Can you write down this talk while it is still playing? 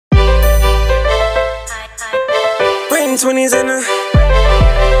Green 20s in the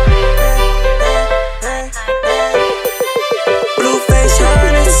blue face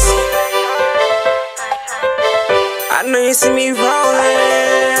harness. I know you see me rollin'.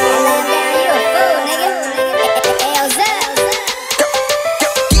 You a fool, nigga.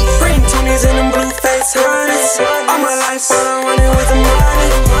 Green 20s in them blue face harness. All my life, all I wanted was the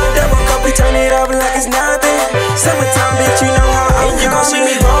money. Double cup, we turn it up like it's nothing. Summertime, bitch, you know how I'm. You gon' see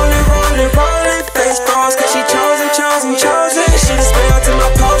me rollin', rollin', rollin'. Face froze, cause she chosen. She just spell to my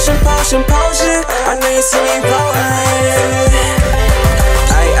potion. I know you see me rollin'.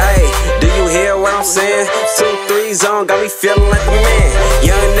 Ay, do you hear what I'm saying? 2-3 zone, got me feeling like a man.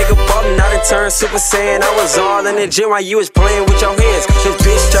 Young nigga ballin', I done turned Super Saiyan. I was all in the gym while you was playing with your hands. This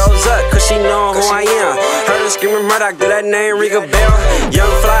bitch chose up, cause she know who I am. Heard her screaming Murdock, did that name ring a bell?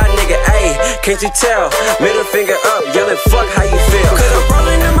 Young fly nigga, ayy, can't you tell? Middle finger up, yelling fuck how you feel. Cause I'm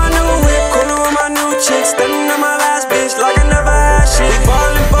rollin' in my new whip, coolin' with my new chick. Stunning on my last bitch like I never had shit. We ballin'.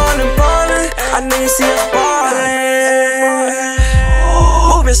 I know you see us ballin'.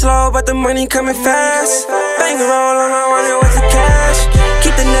 Moving slow, but the money coming fast. Bankroll, all I wanted was the cash.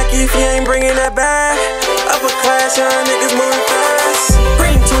 Keep the neck if you ain't bringing that back. Upper class, young niggas moving fast.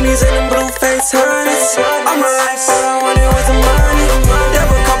 Green 20s and them blue face harness. All my life, all I wanted was the money.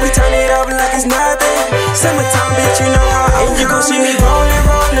 Double cup, we turn it up like it's nothing. Summertime, bitch, you know how I'm. You gon' see me rollin'.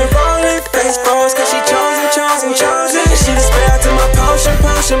 Face froze, cause she chosen. She just spell to my potion.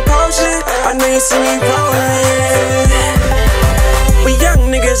 I know you see me rollin'. We young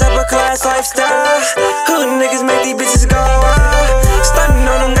niggas, upper class lifestyle. Hood niggas make these bitches go wild. Stunning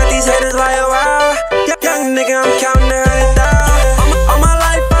on them, got these haters like a wow. Young nigga, I'm counting 100,000. All my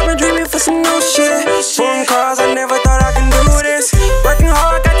life, I've been dreaming for some new shit. Phone calls, I never thought I can do this. Working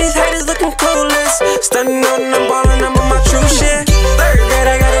hard, got these haters looking clueless. Stunning on them, ballin', I'm on my true shit. Third grade,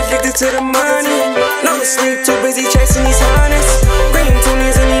 I got addicted to the money. No sleep, too busy chasing these hundreds. Green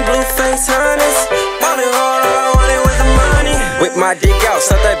 20s and these blue face harness. Ballin' hard, all I wanted was the money. Whip my dick out,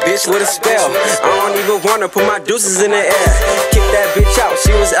 stuff that bitch with a spell. I don't even wanna put my deuces in the air. Kick that bitch out,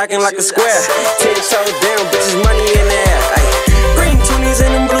 she was acting like a square. 10 toes down, bitches money in the air. Ay. Green 20s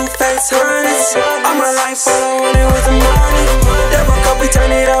and them blue face harness. All my life, all I wanted was the money. Double cup, we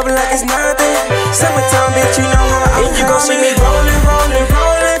turn it up like it's nothing. Summertime, bitch, you know how I'm. You gon' see me rollin'.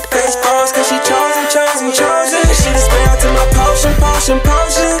 Face froze, cause she chosen. She just spell to my potion.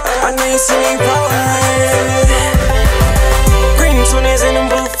 I know you see me rollin'. Green 20s and them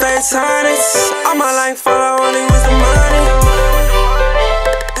blue face harness. All my life, all I wanted was